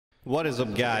What is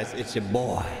up, guys? It's your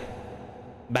boy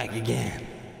back again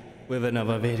with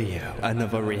another video,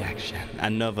 another reaction,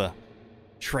 another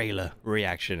trailer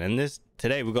reaction. And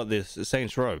today we got this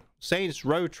Saints Row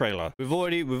trailer. We've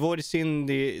already seen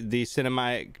the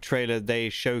cinematic trailer they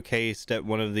showcased at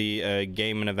one of the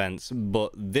gaming events,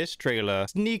 but this trailer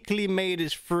sneakily made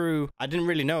it through. I didn't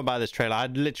really know about this trailer. I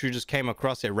literally just came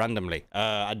across it randomly.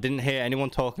 I didn't hear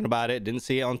anyone talking about it, didn't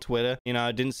see it on Twitter, you know,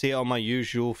 I didn't see it on my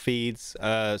usual feeds,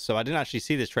 so I didn't actually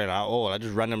see this trailer at all. I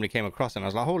just randomly came across it and I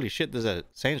was like, holy shit, there's a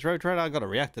Saints Row trailer. I gotta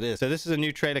react to this. So this is a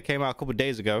new trailer, came out a couple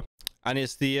days ago, and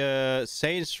it's the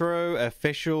Saints Row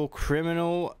official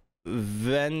Criminal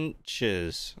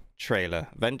Ventures trailer.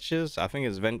 Ventures, I think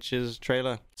it's Ventures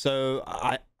trailer. So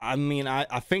I mean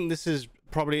I think this is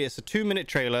probably, it's a 2-minute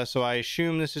trailer, so I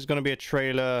assume this is going to be a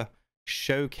trailer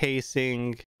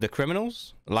showcasing the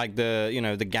criminals, like the, you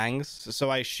know, the gangs. So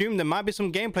I assume there might be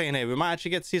some gameplay in here. We might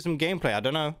actually get to see some gameplay. I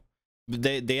don't know,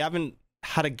 they haven't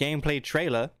had a gameplay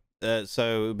trailer,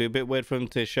 so it'd be a bit weird for them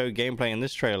to show gameplay in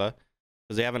this trailer,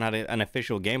 because they haven't had an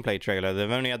official gameplay trailer.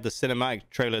 They've only had the cinematic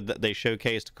trailer that they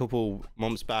showcased a couple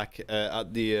months back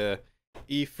at the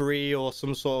E3 or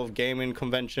some sort of gaming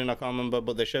convention, I can't remember,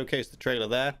 but they showcased the trailer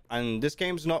there. And this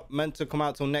game's not meant to come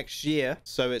out till next year,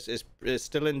 so it's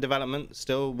still in development,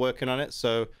 still working on it.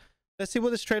 So let's see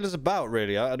what this trailer's about,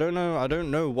 really. I don't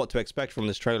know what to expect from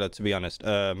this trailer, to be honest.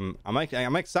 I'm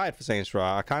excited for Saints Row.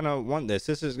 I kind of want this.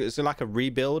 It's like a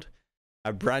rebuild,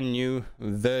 a brand new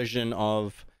version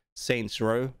of Saints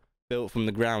Row, built from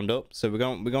the ground up. So we're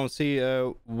going to see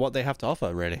what they have to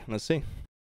offer, really. Let's see.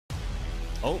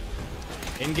 Oh,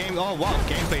 in game. Oh wow,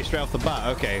 gameplay straight off the bat.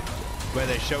 Okay, where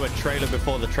they show a trailer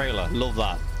before the trailer. Love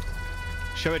that.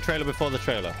 Show a trailer before the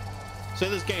trailer. So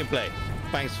there's gameplay.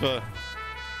 Thanks for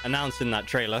announcing that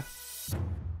trailer.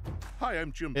 Hi,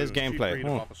 I'm Jim. Here's Boone, gameplay. Chief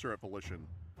Creative Officer at Volition.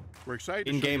 We're excited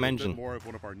to In-game show you engine. a bit more of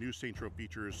one of our new Saints Row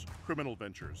features, Criminal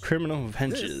Ventures. Criminal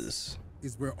Ventures.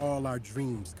 This is where all our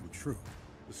dreams come true.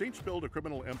 The Saints build a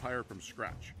criminal empire from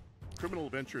scratch. Criminal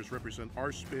Ventures represent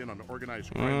our spin on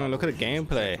organized crime. Look at the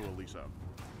gameplay.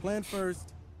 Plan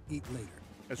first, eat later.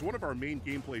 As one of our main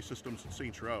gameplay systems in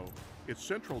Saints Row, it's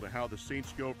central to how the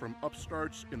Saints go from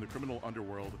upstarts in the criminal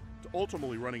underworld to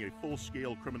ultimately running a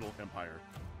full-scale criminal empire.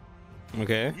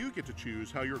 Okay. You get to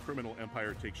choose how your criminal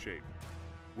empire takes shape,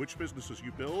 which businesses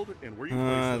you build, and where you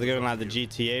place they're going like the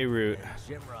GTA route.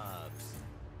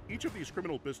 Each of these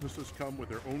criminal businesses come with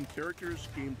their own characters,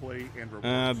 gameplay, and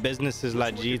rewards. Businesses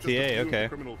like GTA, okay.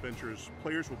 Criminal ventures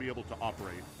players will be able to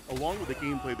operate, along with the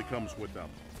gameplay that comes with them.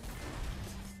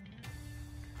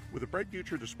 With a Bright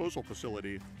Future disposal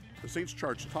facility, the Saints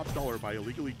charge top dollar by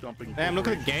illegally dumping. Damn, look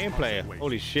at the gameplay.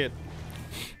 Holy shit.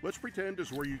 Let's pretend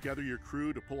is where you gather your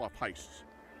crew to pull off heists.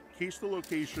 Case the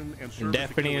location and serve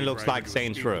definitely looks like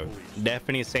Saints Row.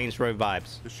 Definitely Saints Row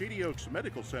vibes. The Shady Oaks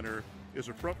Medical Center is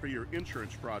a front for your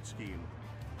insurance fraud scheme.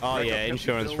 Oh yeah,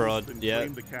 insurance fraud. Yeah.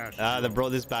 They brought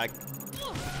this back.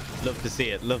 Love to see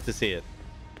it. Love to see it.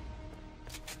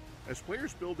 As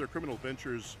players build their criminal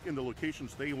ventures in the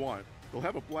locations they want, they'll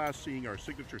have a blast seeing our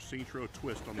signature Saints Row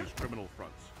twist on these criminal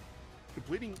fronts.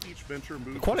 Completing each venture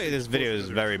move. The quality of this video is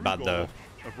very bad though.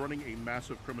 Of running a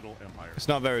massive criminal empire. It's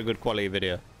not very good quality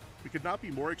video. We could not be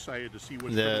more excited to see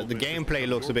what the gameplay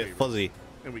looks a bit fuzzy.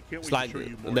 And we can't it's like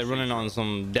they're running on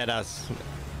some dead-ass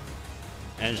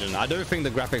engine. I don't think the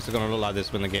graphics are gonna look like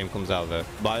this when the game comes out though.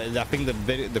 But I think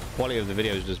the quality of the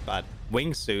video is just bad.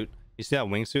 Wingsuit. You see that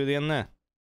wingsuit at the end there?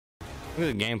 Look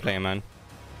at the gameplay, man.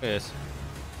 Look at this.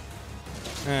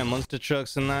 Monster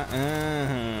trucks and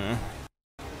that.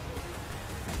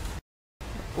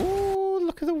 Ooh,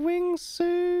 look at the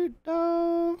wingsuit.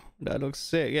 Oh, that looks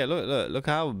sick. Yeah, look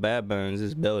how bare bones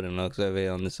this building looks over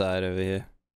here on the side over here.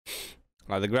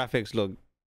 Like the graphics look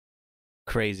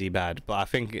crazy bad, but I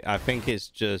think it's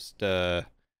just either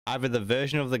the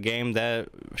version of the game they're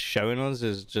showing us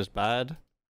is just bad,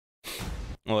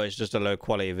 or it's just a low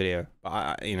quality video.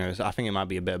 But you know, I think it might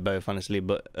be a bit of both, honestly.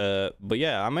 But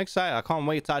yeah, I'm excited. I can't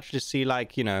wait to actually see,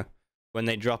 like, you know, when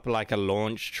they drop like a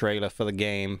launch trailer for the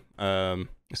game,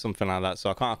 something like that. So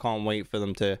I can't wait for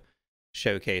them to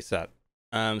showcase that.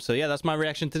 So yeah, that's my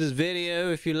reaction to this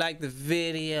video. If you liked the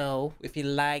video, if you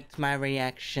liked my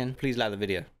reaction, please like the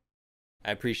video.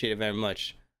 I appreciate it very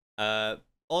much.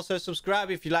 Also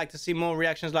subscribe if you like to see more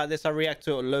reactions like this. I react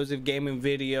to loads of gaming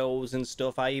videos and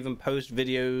stuff. I even post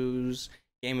videos,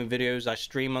 gaming videos. I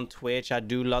stream on Twitch. I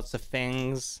do lots of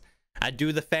things. I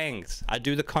do the things. I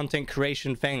do the content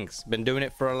creation things. Been doing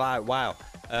it for a while.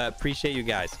 Appreciate you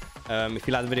guys. If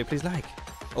you like the video, please like.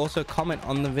 Also comment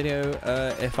on the video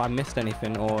if I missed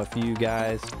anything, or if you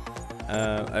guys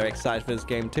are excited for this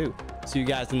game too. See you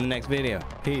guys in the next video.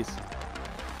 Peace.